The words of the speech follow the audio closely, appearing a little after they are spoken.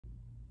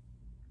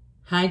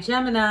Hi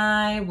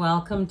Gemini,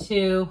 welcome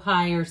to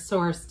Higher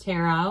Source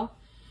Tarot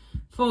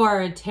for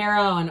a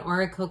tarot and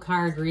oracle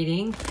card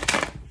reading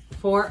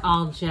for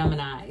all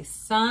Gemini,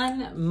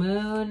 Sun,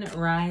 Moon,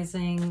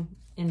 Rising,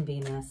 and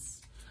Venus.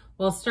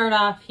 We'll start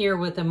off here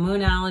with a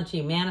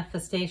Moonology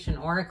Manifestation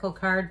Oracle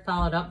card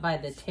followed up by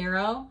the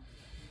Tarot.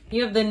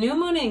 You have the new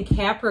moon in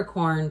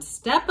Capricorn.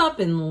 Step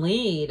up and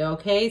lead,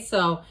 okay?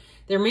 So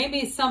there may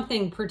be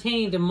something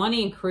pertaining to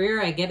money and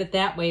career. I get it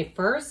that way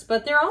first,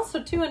 but there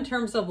also too in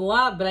terms of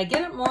love, but I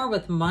get it more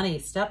with money.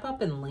 Step up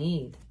and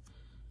lead.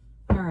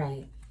 All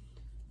right.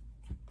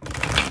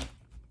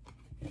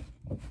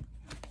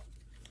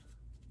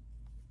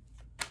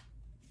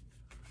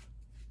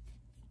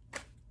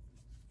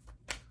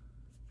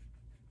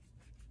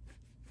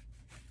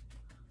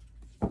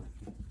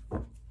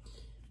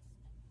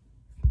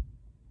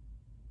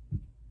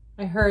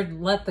 I heard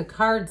let the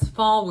cards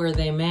fall where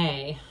they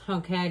may.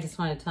 Okay, I just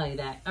want to tell you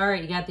that. All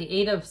right, you got the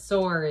Eight of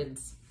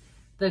Swords,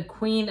 the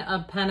Queen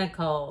of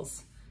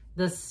Pentacles,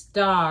 the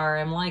Star,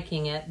 I'm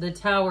liking it, the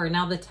Tower.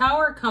 Now, the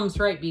Tower comes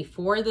right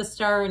before the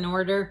Star in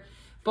order,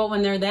 but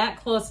when they're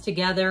that close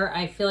together,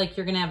 I feel like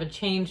you're going to have a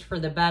change for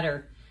the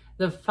better.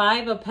 The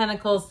Five of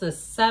Pentacles, the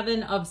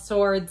Seven of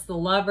Swords, the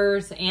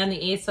Lovers, and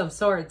the Ace of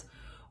Swords.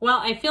 Well,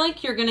 I feel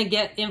like you're going to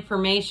get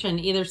information.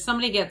 Either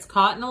somebody gets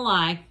caught in a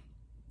lie,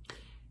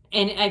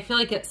 and I feel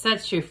like it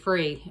sets you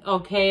free,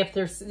 okay? If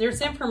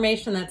there's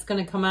information that's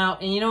going to come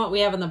out, and you know what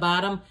we have on the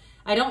bottom?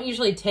 I don't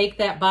usually take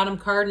that bottom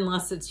card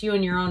unless it's you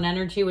and your own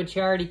energy, which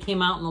already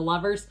came out in the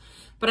Lovers.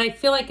 But I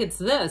feel like it's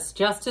this.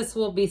 Justice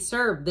will be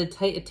served. The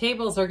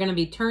tables are going to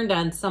be turned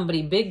on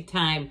somebody big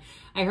time.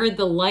 I heard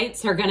the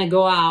lights are going to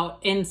go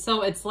out, and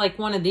so it's like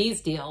one of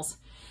these deals.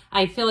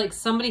 I feel like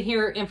somebody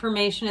here,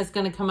 information is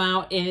going to come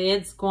out, and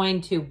it's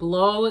going to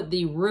blow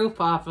the roof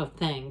off of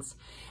things.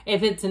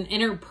 If it's an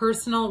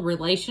interpersonal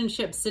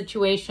relationship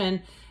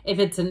situation, if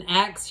it's an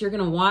ex, you're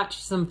going to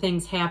watch some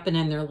things happen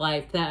in their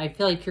life that I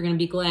feel like you're going to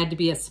be glad to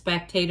be a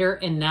spectator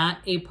and not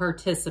a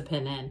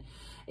participant in.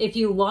 If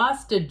you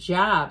lost a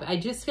job, I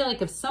just feel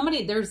like if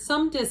somebody, there's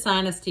some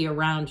dishonesty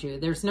around you.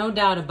 There's no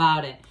doubt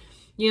about it.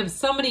 You have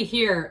somebody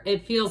here,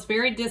 it feels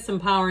very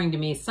disempowering to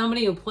me.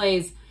 Somebody who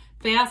plays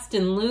fast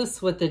and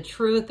loose with the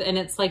truth, and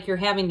it's like you're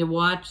having to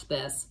watch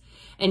this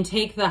and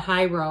take the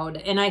high road.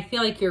 And I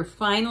feel like you're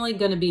finally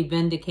going to be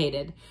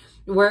vindicated,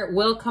 where it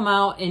will come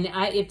out. And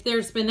if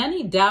there's been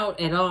any doubt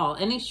at all,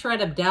 any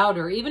shred of doubt,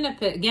 or even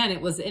if,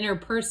 it was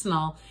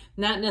interpersonal,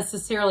 not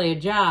necessarily a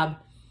job,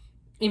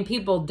 and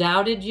people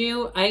doubted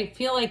you, I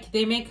feel like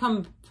they may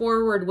come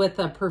forward with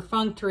a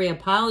perfunctory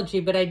apology,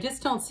 but I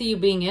just don't see you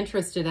being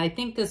interested. I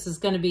think this is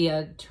going to be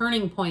a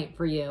turning point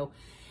for you,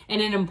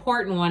 and an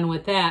important one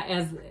with that,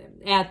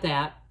 at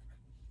that.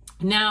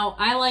 Now,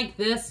 I like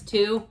this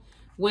too,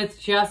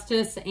 with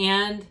Justice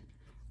and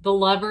the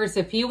Lovers.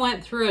 If you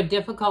went through a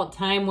difficult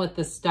time with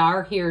the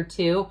Star here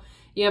too,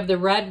 you have the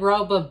Red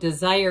Robe of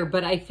Desire,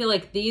 but I feel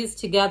like these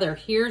together,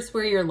 here's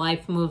where your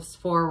life moves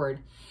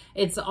forward.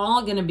 It's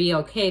all going to be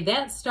okay.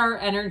 That Star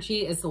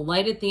energy is the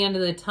light at the end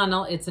of the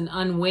tunnel. It's an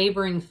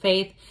unwavering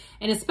faith.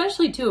 And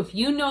especially too, if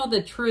you know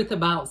the truth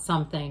about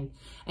something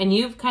and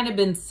you've kind of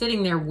been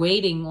sitting there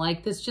waiting,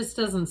 like this just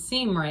doesn't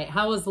seem right.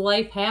 How is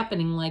life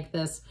happening like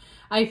this?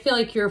 I feel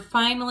like you're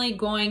finally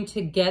going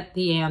to get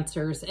the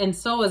answers, and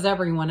so is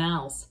everyone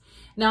else.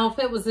 Now, if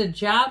it was a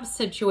job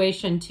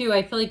situation too,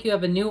 I feel like you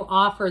have a new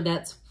offer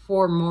that's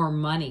for more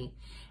money.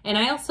 And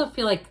I also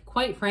feel like,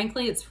 quite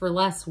frankly, it's for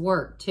less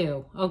work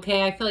too,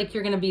 okay? I feel like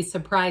you're going to be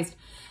surprised.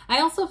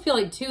 I also feel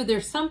like too,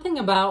 there's something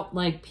about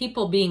like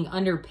people being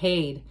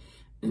underpaid.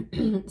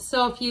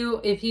 So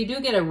if you do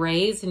get a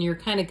raise and you're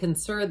kind of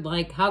concerned,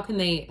 like how can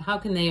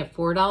they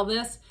afford all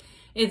this?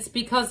 It's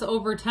because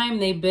over time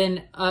they've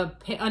been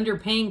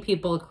underpaying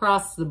people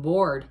across the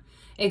board,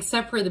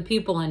 except for the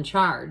people in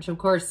charge. Of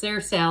course, their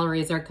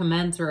salaries are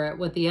commensurate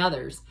with the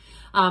others.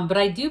 But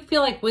I do feel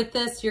like with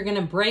this, you're going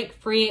to break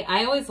free.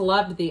 I always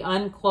loved the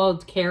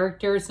unclothed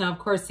characters. Now, of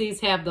course,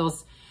 these have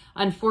those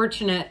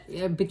unfortunate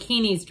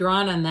bikinis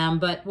drawn on them,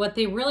 but what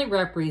they really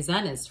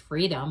represent is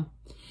freedom.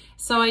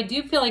 So I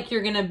do feel like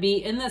you're going to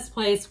be in this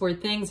place where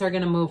things are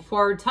going to move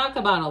forward. Talk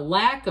about a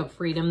lack of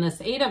freedom.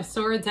 This Eight of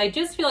Swords, I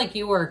just feel like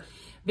you were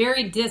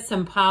very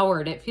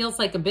disempowered. It feels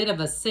like a bit of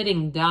a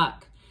sitting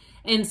duck.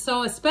 And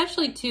so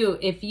especially too,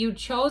 if you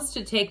chose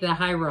to take the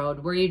high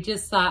road where you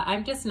just thought,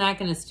 I'm just not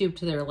going to stoop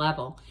to their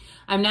level.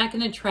 I'm not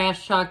going to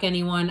trash talk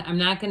anyone. I'm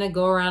not going to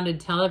go around and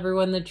tell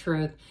everyone the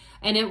truth.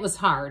 And it was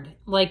hard.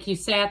 Like you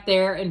sat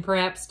there and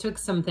perhaps took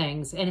some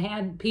things and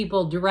had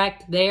people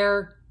direct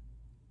their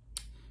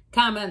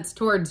comments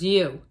towards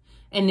you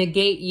and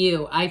negate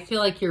you. I feel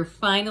like you're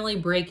finally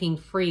breaking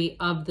free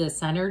of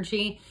this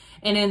energy,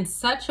 and in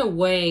such a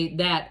way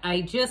that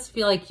I just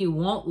feel like you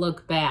won't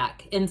look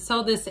back. And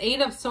so this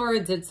Eight of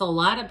Swords, it's a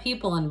lot of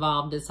people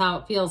involved is how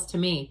it feels to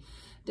me.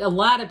 A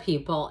lot of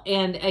people.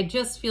 And I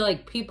just feel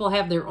like people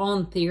have their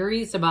own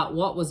theories about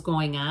what was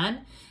going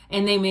on.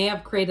 And they may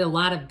have created a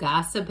lot of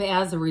gossip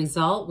as a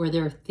result where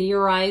they're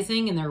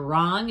theorizing and they're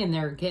wrong and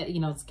they're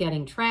it's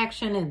getting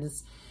traction and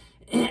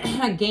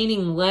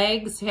gaining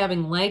legs,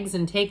 having legs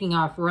and taking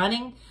off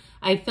running.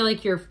 I feel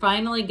like you're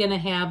finally going to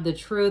have the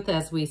truth,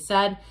 as we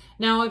said.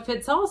 Now, if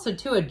it's also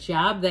to a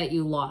job that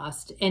you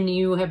lost and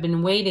you have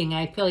been waiting,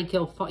 I feel like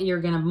you're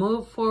going to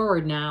move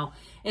forward now,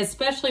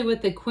 especially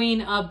with the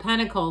Queen of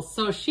Pentacles.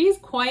 So she's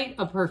quite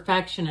a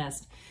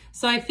perfectionist.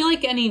 So I feel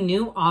like any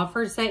new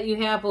offers that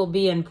you have will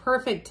be in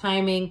perfect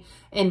timing,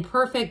 in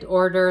perfect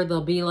order.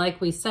 They'll be, like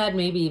we said,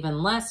 maybe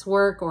even less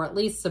work, or at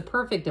least the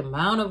perfect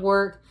amount of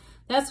work.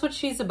 That's what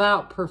she's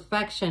about,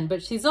 perfection.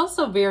 But she's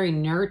also very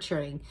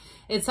nurturing.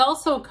 It's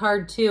also a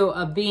card, too,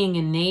 of being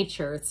in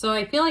nature. So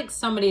I feel like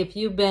somebody, if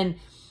you've been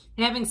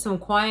having some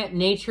quiet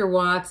nature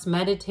walks,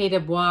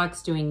 meditative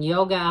walks, doing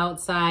yoga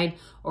outside,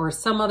 or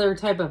some other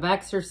type of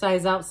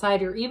exercise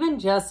outside, or even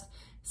just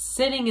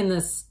sitting in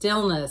the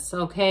stillness,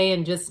 okay,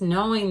 and just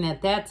knowing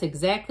that that's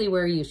exactly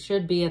where you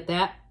should be at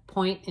that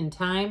point in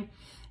time,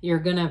 you're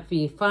going to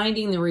be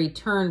finding the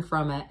return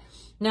from it.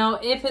 Now,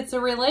 if it's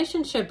a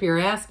relationship you're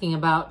asking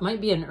about,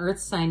 might be an earth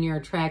sign you're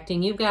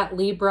attracting. You've got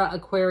Libra,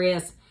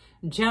 Aquarius,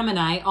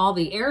 Gemini, all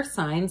the air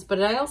signs,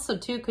 but I also,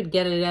 too, could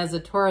get it as a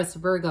Taurus,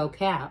 Virgo,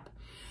 Cap.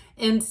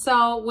 And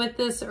so with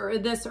this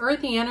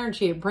earthy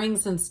energy, it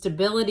brings in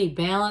stability,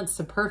 balance,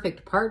 a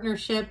perfect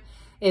partnership.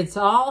 It's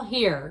all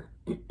here.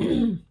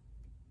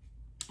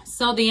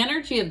 So the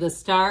energy of the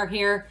star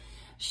here,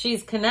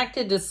 she's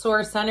connected to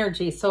source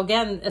energy. So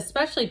again,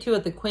 especially too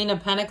with the Queen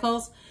of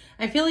Pentacles,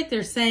 I feel like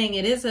they're saying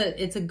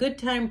it's a good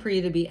time for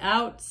you to be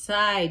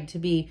outside, to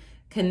be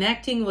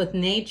connecting with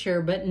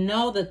nature, but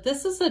know that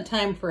this is a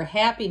time for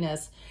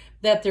happiness,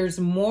 that there's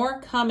more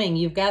coming.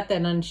 You've got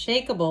that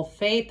unshakable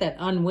faith, that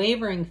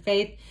unwavering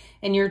faith,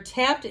 and you're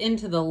tapped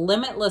into the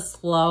limitless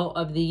flow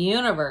of the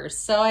universe.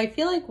 So I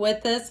feel like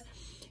with this,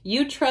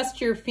 you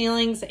trust your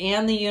feelings,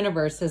 and the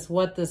universe is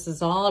what this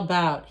is all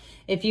about.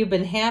 If you've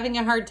been having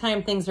a hard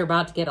time, things are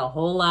about to get a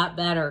whole lot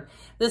better.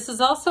 This is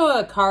also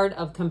a card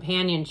of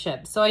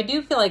companionship. So I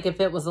do feel like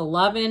if it was a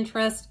love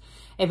interest,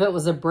 if it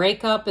was a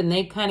breakup and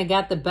they kind of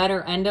got the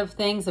better end of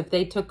things, if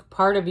they took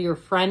part of your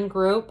friend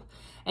group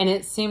and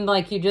it seemed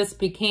like you just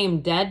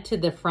became dead to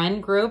the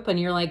friend group and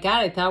you're like,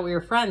 God, I thought we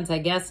were friends. I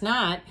guess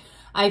not.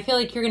 I feel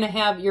like you're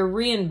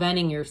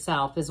reinventing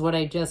yourself is what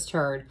I just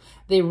heard.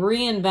 The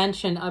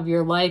reinvention of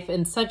your life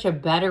in such a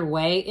better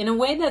way, in a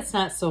way that's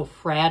not so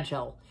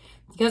fragile.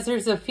 Because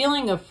there's a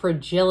feeling of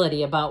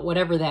fragility about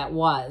whatever that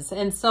was.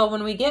 And so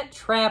when we get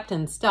trapped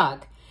and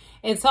stuck,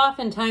 it's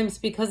oftentimes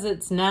because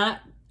it's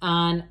not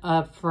on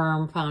a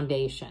firm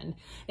foundation.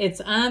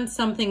 It's on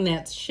something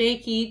that's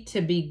shaky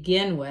to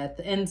begin with.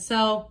 And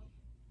so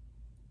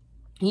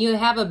you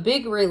have a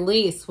big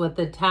release with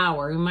the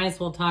Tower. We might as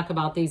well talk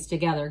about these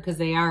together because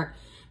they are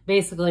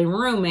basically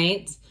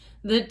roommates.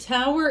 The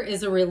Tower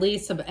is a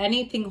release of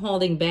anything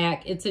holding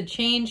back. It's a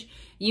change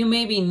you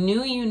maybe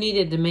knew you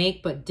needed to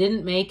make but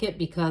didn't make it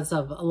because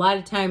of, a lot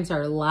of times,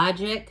 our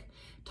logic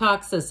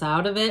talks us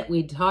out of it.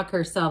 We talk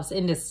ourselves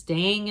into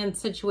staying in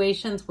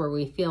situations where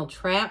we feel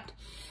trapped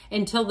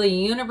until the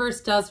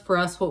universe does for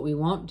us what we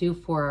won't do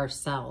for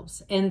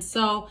ourselves. And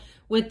so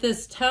with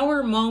this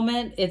Tower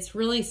moment, it's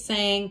really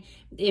saying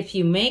if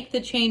you make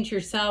the change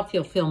yourself,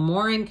 you'll feel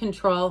more in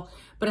control.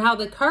 But how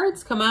the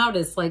cards come out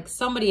is like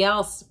somebody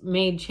else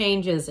made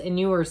changes and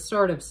you were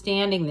sort of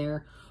standing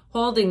there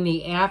holding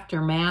the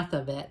aftermath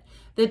of it.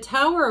 The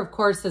Tower, of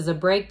course, is a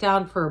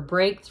breakdown for a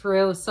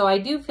breakthrough. So I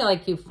do feel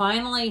like you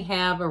finally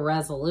have a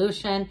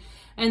resolution.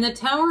 And the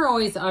Tower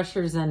always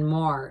ushers in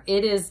more.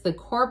 It is the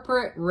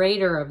corporate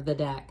raider of the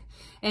deck.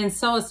 And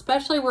so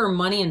especially where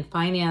money and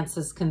finance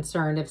is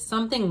concerned, if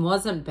something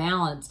wasn't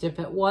balanced, if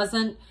it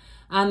wasn't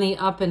on the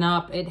up and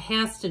up, it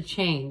has to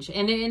change.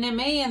 And it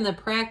may in the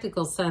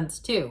practical sense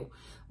too,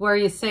 where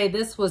you say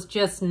this was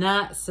just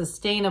not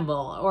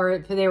sustainable, or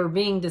if they were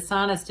being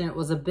dishonest and it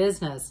was a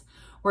business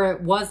where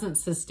it wasn't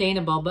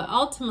sustainable. But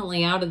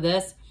ultimately out of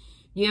this,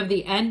 you have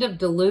the end of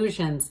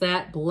delusions.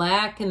 That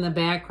black in the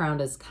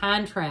background is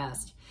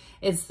contrast.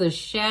 It's the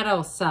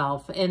shadow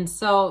self. And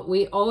so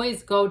we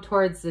always go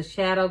towards the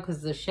shadow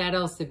because the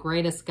shadow is the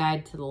greatest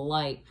guide to the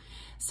light.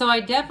 So I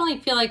definitely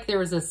feel like there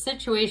was a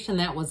situation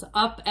that was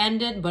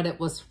upended, but it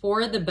was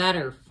for the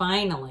better,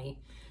 finally.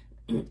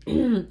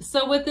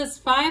 So with this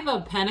Five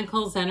of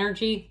Pentacles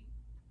energy,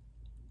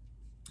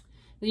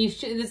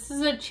 this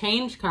is a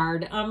change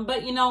card.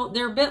 But, you know,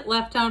 they're a bit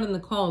left out in the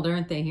cold,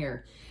 aren't they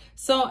here?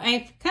 So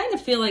I kind of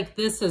feel like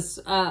this is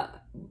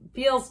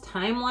feels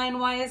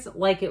timeline-wise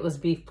like it was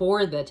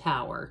before the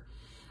Tower.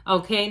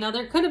 Okay, now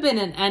there could have been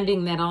an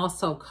ending that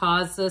also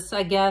caused this,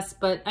 I guess,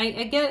 but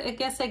I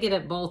guess I get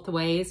it both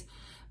ways.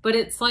 But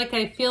it's like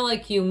I feel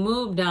like you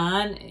moved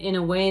on in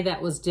a way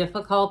that was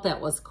difficult, that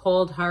was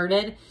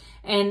cold-hearted,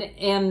 and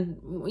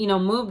you know,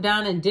 moved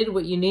on and did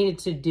what you needed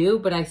to do.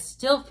 But I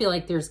still feel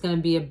like there's going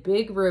to be a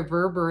big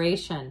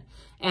reverberation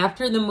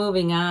after the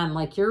moving on.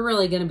 Like you're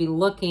really going to be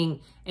looking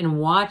and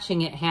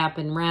watching it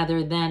happen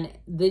rather than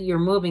that you're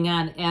moving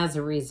on as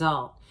a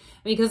result.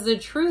 Because the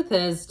truth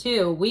is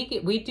too,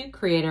 we do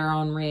create our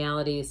own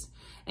realities.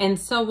 And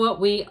so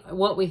what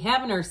we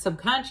have in our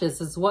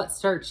subconscious is what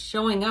starts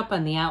showing up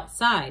on the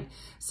outside.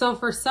 So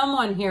for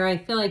someone here, I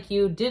feel like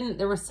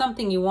there was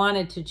something you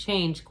wanted to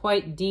change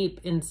quite deep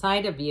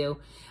inside of you.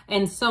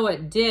 And so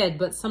it did,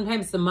 but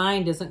sometimes the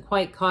mind isn't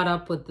quite caught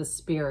up with the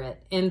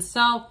spirit. And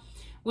so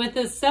with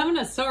the Seven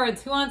of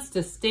Swords, who wants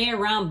to stay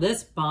around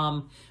this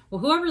bum?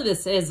 Well, whoever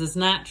this is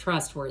not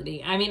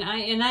trustworthy. I mean,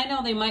 I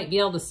know they might be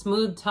able to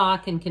smooth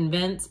talk and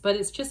convince, but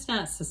it's just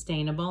not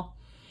sustainable.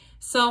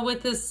 So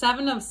with the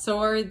Seven of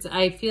Swords,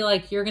 I feel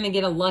like you're going to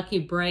get a lucky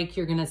break.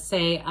 You're going to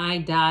say, I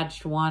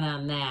dodged one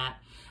on that.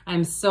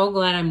 I'm so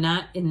glad I'm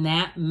not in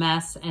that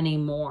mess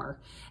anymore.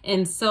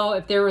 And so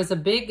if there was a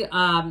big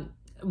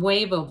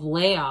wave of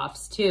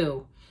layoffs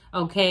too,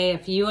 okay,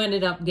 if you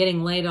ended up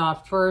getting laid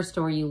off first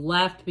or you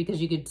left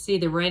because you could see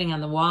the writing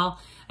on the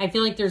wall, I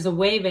feel like there's a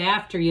wave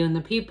after you and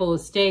the people who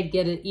stayed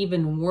get it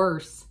even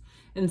worse.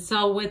 And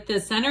so with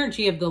this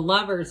energy of the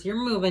Lovers, you're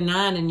moving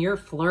on and you're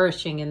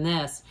flourishing in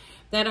this.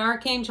 That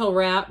Archangel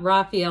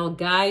Raphael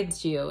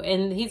guides you,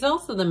 and he's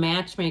also the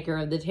matchmaker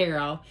of the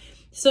tarot.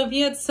 So if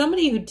you had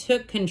somebody who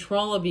took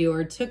control of you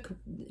or took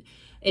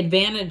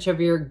advantage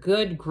of your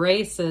good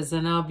graces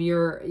and of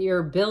your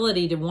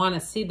ability to want to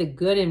see the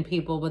good in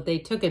people, but they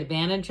took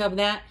advantage of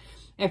that,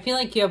 I feel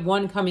like you have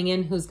one coming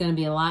in who's going to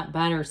be a lot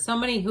better.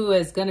 Somebody who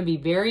is going to be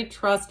very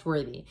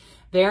trustworthy,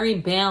 very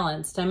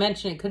balanced. I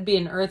mentioned it could be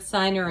an earth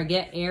sign or a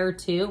get air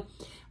too.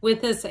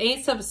 With this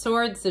Ace of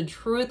Swords, the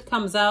truth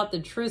comes out.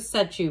 The truth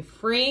sets you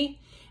free,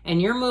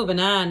 and you're moving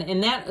on.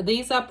 And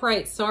these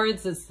upright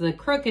swords, it's the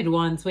crooked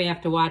ones we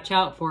have to watch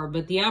out for.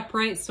 But the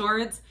upright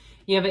swords,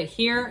 you have it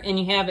here and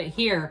you have it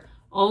here,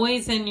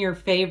 always in your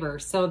favor.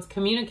 So it's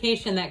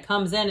communication that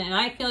comes in. And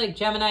I feel like,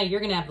 Gemini, you're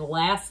going to have the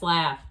last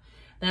laugh.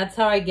 That's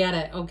how I get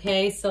it,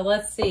 okay? So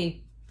let's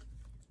see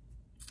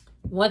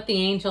what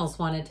the angels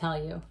want to tell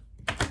you.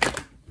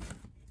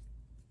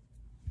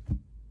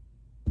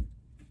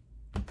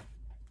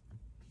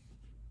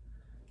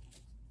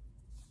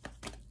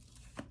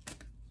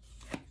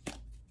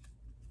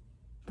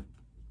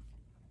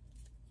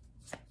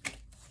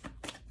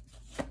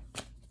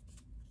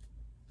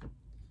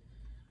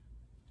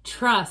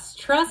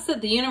 Trust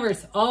that the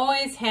universe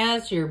always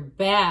has your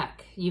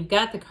back. You've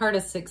got the card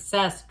of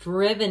success,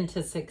 driven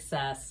to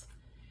success,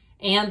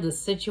 and the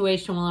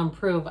situation will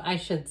improve. I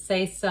should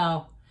say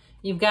so.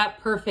 You've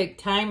got perfect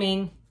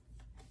timing,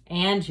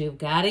 and you've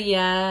got a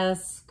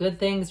yes. Good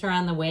things are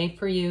on the way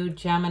for you,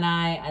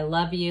 Gemini. I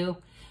love you,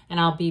 and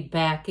I'll be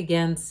back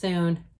again soon.